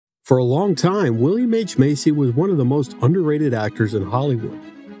For a long time, William H. Macy was one of the most underrated actors in Hollywood.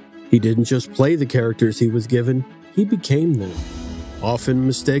 He didn't just play the characters he was given, he became them. Often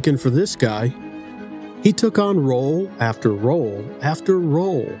mistaken for this guy, he took on role after role after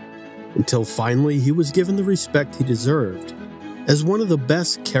role, until finally he was given the respect he deserved as one of the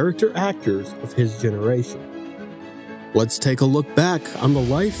best character actors of his generation. Let's take a look back on the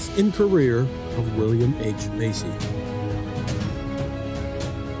life and career of William H. Macy.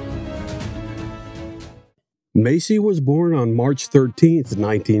 Macy was born on March 13,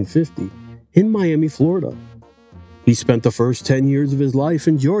 1950, in Miami, Florida. He spent the first 10 years of his life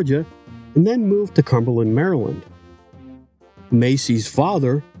in Georgia and then moved to Cumberland, Maryland. Macy's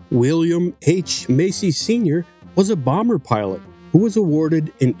father, William H. Macy Sr., was a bomber pilot who was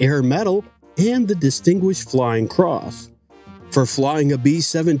awarded an Air Medal and the Distinguished Flying Cross for flying a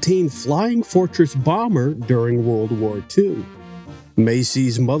B-17 Flying Fortress bomber during World War II.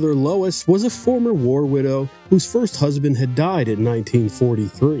 Macy's mother, Lois, was a former war widow whose first husband had died in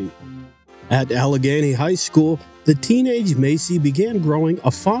 1943. At Allegheny High School, the teenage Macy began growing a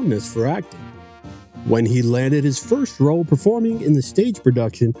fondness for acting when he landed his first role performing in the stage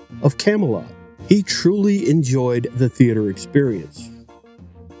production of Camelot. He truly enjoyed the theater experience.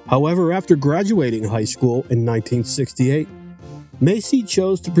 However, after graduating high school in 1968, Macy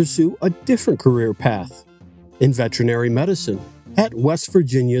chose to pursue a different career path in veterinary medicine at West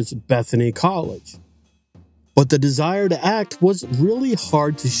Virginia's Bethany College. But the desire to act was really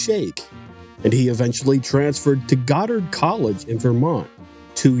hard to shake, and he eventually transferred to Goddard College in Vermont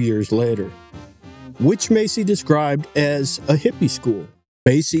 2 years later, which Macy described as a hippie school.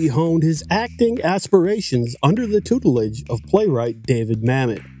 Macy honed his acting aspirations under the tutelage of playwright David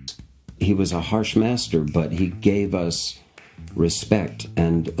Mamet. He was a harsh master, but he gave us respect,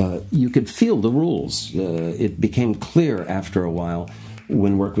 and you could feel the rules. It became clear after a while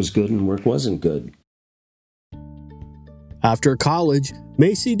when work was good and work wasn't good. After college,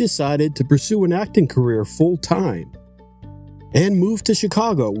 Macy decided to pursue an acting career full-time and moved to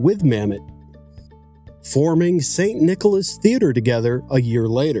Chicago with Mamet, forming St. Nicholas Theater together a year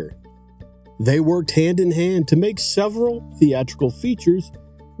later. They worked hand in hand to make several theatrical features,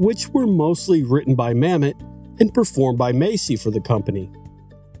 which were mostly written by Mamet and performed by Macy for the company.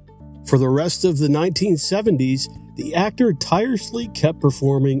 For the rest of the 1970s, the actor tirelessly kept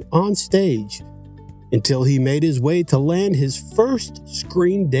performing on stage until he made his way to land his first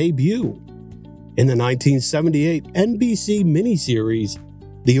screen debut in the 1978 NBC miniseries,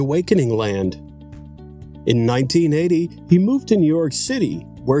 The Awakening Land. In 1980, he moved to New York City,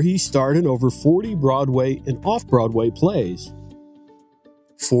 where he starred in over 40 Broadway and off-Broadway plays.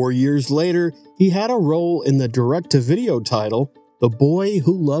 4 years later, he had a role in the direct-to-video title, The Boy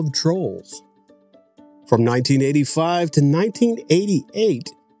Who Loved Trolls. From 1985 to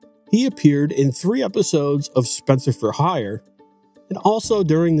 1988, he appeared in 3 episodes of Spencer for Hire, and also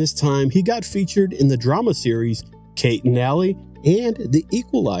during this time, he got featured in the drama series Kate and Allie and The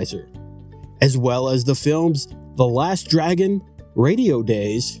Equalizer, as well as the films The Last Dragon, Radio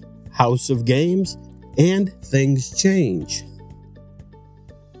Days, House of Games, and Things Change.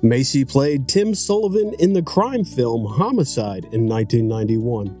 Macy played Tim Sullivan in the crime film Homicide in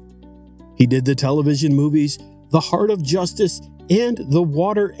 1991. He did the television movies The Heart of Justice and The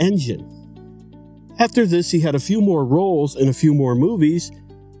Water Engine. After this, he had a few more roles in a few more movies,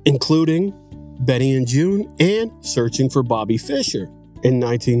 including Benny and June and Searching for Bobby Fischer in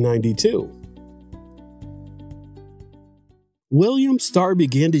 1992. William's star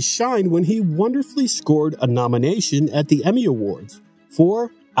began to shine when he wonderfully scored a nomination at the Emmy Awards for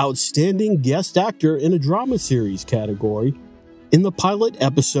Outstanding Guest Actor in a Drama Series category in the pilot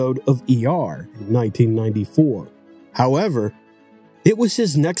episode of ER in 1994. However, it was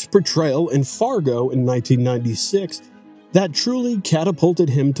his next portrayal in Fargo in 1996 that truly catapulted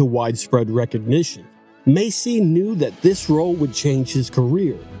him to widespread recognition. Macy knew that this role would change his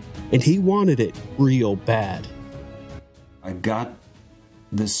career, and he wanted it real bad. I got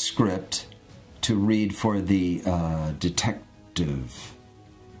the script to read for the detective.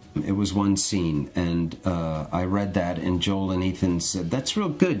 It was one scene, and I read that, and Joel and Ethan said, "That's real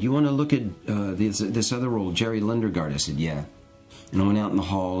good. You want to look at this other role, Jerry Lindergaard?" I said, "Yeah." And I went out in the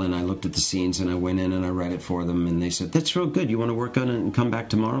hall, and I looked at the scenes, and I went in, and I read it for them, and they said, "That's real good. You want to work on it and come back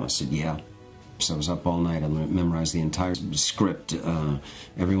tomorrow?" I said, "Yeah." So I was up all night. I memorized the entire script.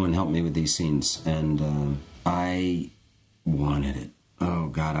 Everyone helped me with these scenes, and I wanted it. Oh,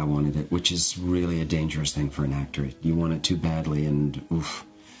 God, I wanted it, which is really a dangerous thing for an actor. You want it too badly, and oof.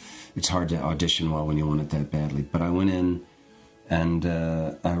 It's hard to audition well when you want it that badly. But I went in and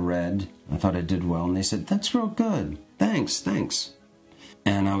I read. I thought I did well. And they said, "That's real good. Thanks, thanks."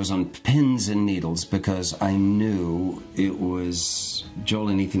 And I was on pins and needles because I knew it was Joel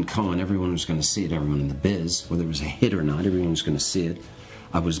and Ethan Coen. Everyone was going to see it, everyone in the biz. Whether it was a hit or not, everyone was going to see it.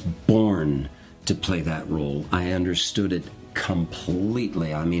 I was born to play that role. I understood it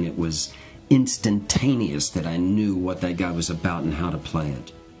completely. I mean, it was instantaneous that I knew what that guy was about and how to play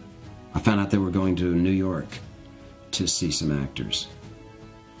it. I found out they were going to New York to see some actors.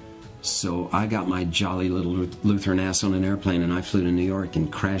 So I got my jolly little Lutheran ass on an airplane and I flew to New York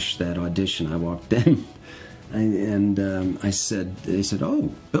and crashed that audition. I walked in they said,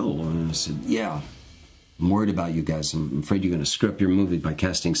 "Oh, Bill." And I said, "Yeah, I'm worried about you guys. I'm afraid you're going to screw up your movie by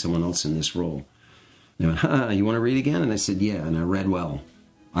casting someone else in this role." They went, "You want to read again?" And I said, "Yeah," and I read well.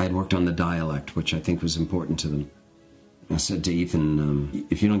 I had worked on the dialect, which I think was important to them. I said to Ethan,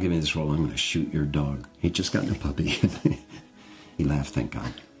 "If you don't give me this role, I'm going to shoot your dog." He'd just gotten a puppy. He laughed, thank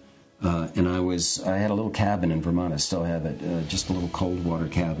God. And I had a little cabin in Vermont. I still have it, just a little cold water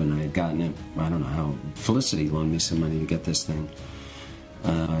cabin. I had gotten it, I don't know how. Felicity loaned me some money to get this thing.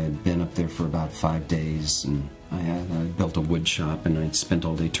 I had been up there for about 5 days, and I built a wood shop, and I'd spent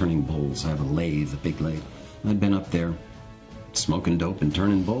all day turning bowls. I have a lathe, a big lathe. I'd been up there smoking dope and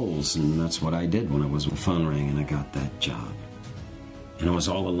turning bowls, and that's what I did when the phone rang, and I got that job. And I was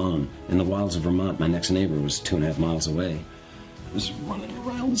all alone in the wilds of Vermont. My next neighbor was 2.5 miles away. I was running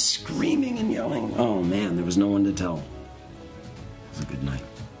around screaming and yelling. Oh man, there was no one to tell. It was a good night.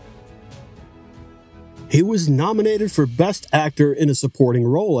 He was nominated for Best Actor in a Supporting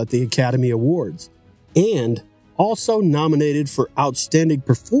Role at the Academy Awards, and also nominated for Outstanding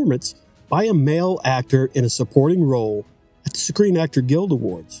Performance by a Male Actor in a Supporting Role at the Screen Actor Guild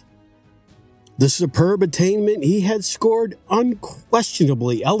Awards. The superb attainment he had scored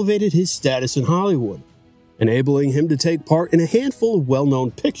unquestionably elevated his status in Hollywood, enabling him to take part in a handful of well-known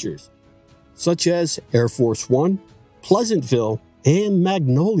pictures, such as Air Force One, Pleasantville, and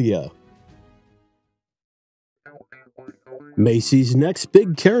Magnolia. Macy's next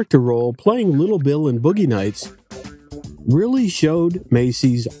big character role, playing Little Bill in Boogie Nights, really showed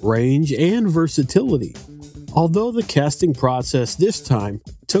Macy's range and versatility, although the casting process this time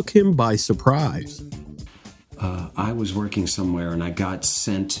took him by surprise. I was working somewhere and I got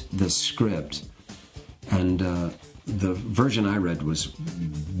sent the script, and the version I read was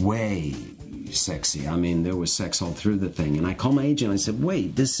way sexy. I mean, there was sex all through the thing. And I called my agent and I said,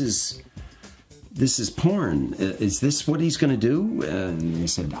 "Wait, this is porn. Is this what he's going to do?" And he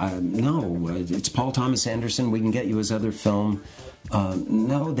said, "No, it's Paul Thomas Anderson. We can get you his other film."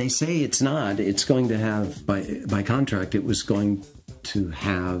 No, they say it's not. It's going to have, by contract, it was going to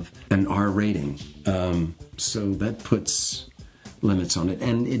have an R rating. So that puts limits on it.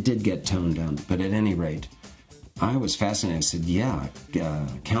 And it did get toned down. But at any rate, I was fascinated. I said, "Yeah,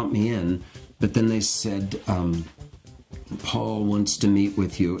 count me in." But then they said, "Paul wants to meet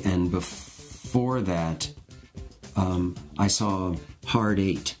with you." And before that, I saw Hard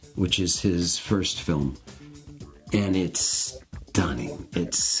Eight, which is his first film. And it's stunning.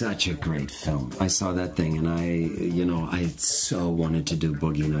 It's such a great film. I saw that thing and I so wanted to do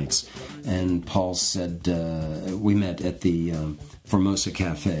Boogie Nights. And Paul said, we met at the Formosa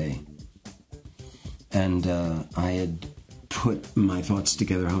Cafe. And I had put my thoughts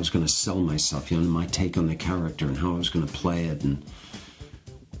together, how I was going to sell myself, my take on the character and how I was going to play it, and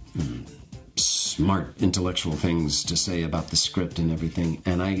smart intellectual things to say about the script and everything.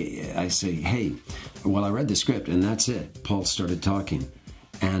 And I say, "Hey," well, I read the script and that's it. Paul started talking.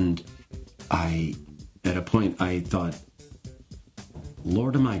 And at a point I thought,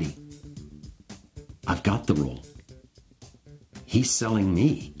 Lord Almighty, I've got the role. He's selling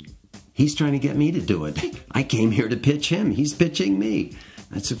me. He's trying to get me to do it. I came here to pitch him. He's pitching me.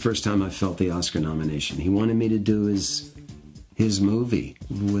 That's the first time I felt the Oscar nomination. He wanted me to do his movie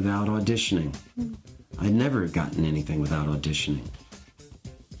without auditioning. I'd never gotten anything without auditioning.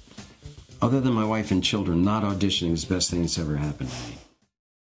 Other than my wife and children, not auditioning is the best thing that's ever happened to me.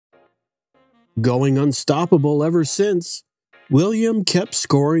 Going unstoppable ever since, William kept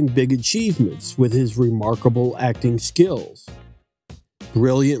scoring big achievements with his remarkable acting skills,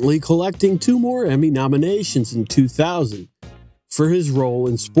 brilliantly collecting 2 more Emmy nominations in 2000 for his role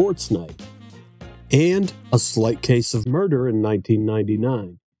in Sports Night, and A Slight Case of Murder in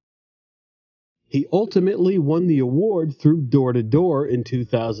 1999. He ultimately won the award through Door to Door in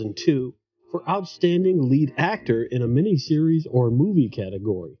 2002 for Outstanding Lead Actor in a Miniseries or Movie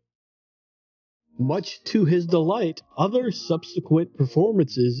category. Much to his delight, other subsequent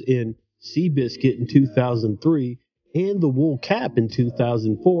performances in Seabiscuit in 2003 and The Wool Cap in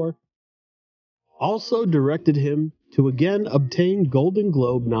 2004 also directed him to again obtain Golden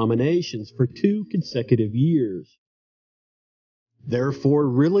Globe nominations for 2 consecutive years. therefore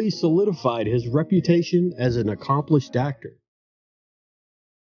really solidified his reputation as an accomplished actor.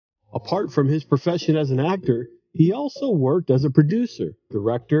 Apart from his profession as an actor, he also worked as a producer,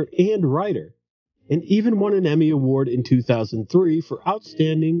 director, and writer, and even won an Emmy Award in 2003 for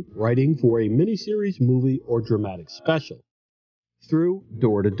outstanding writing for a miniseries, movie, or dramatic special, through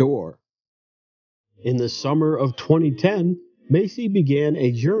Door to Door. In the summer of 2010, Macy began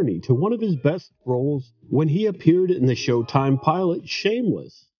a journey to one of his best roles when he appeared in the Showtime pilot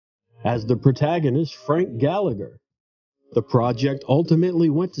Shameless as the protagonist Frank Gallagher. The project ultimately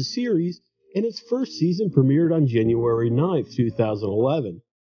went to series, and its first season premiered on January 9, 2011.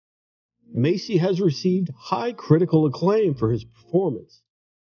 Macy has received high critical acclaim for his performance,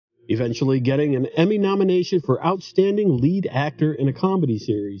 eventually getting an Emmy nomination for Outstanding Lead Actor in a Comedy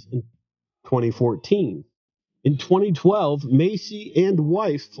Series in 2014. In 2012, Macy and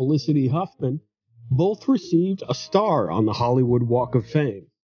wife Felicity Huffman both received a star on the Hollywood Walk of Fame.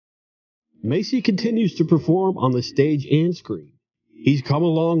 Macy continues to perform on the stage and screen. He's come a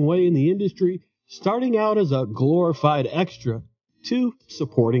long way in the industry, starting out as a glorified extra, to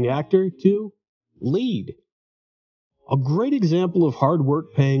supporting actor, to lead. A great example of hard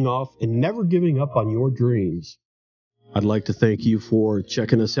work paying off and never giving up on your dreams. I'd like to thank you for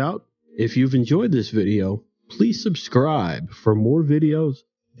checking us out. If you've enjoyed this video, please subscribe for more videos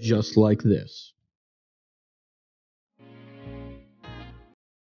just like this.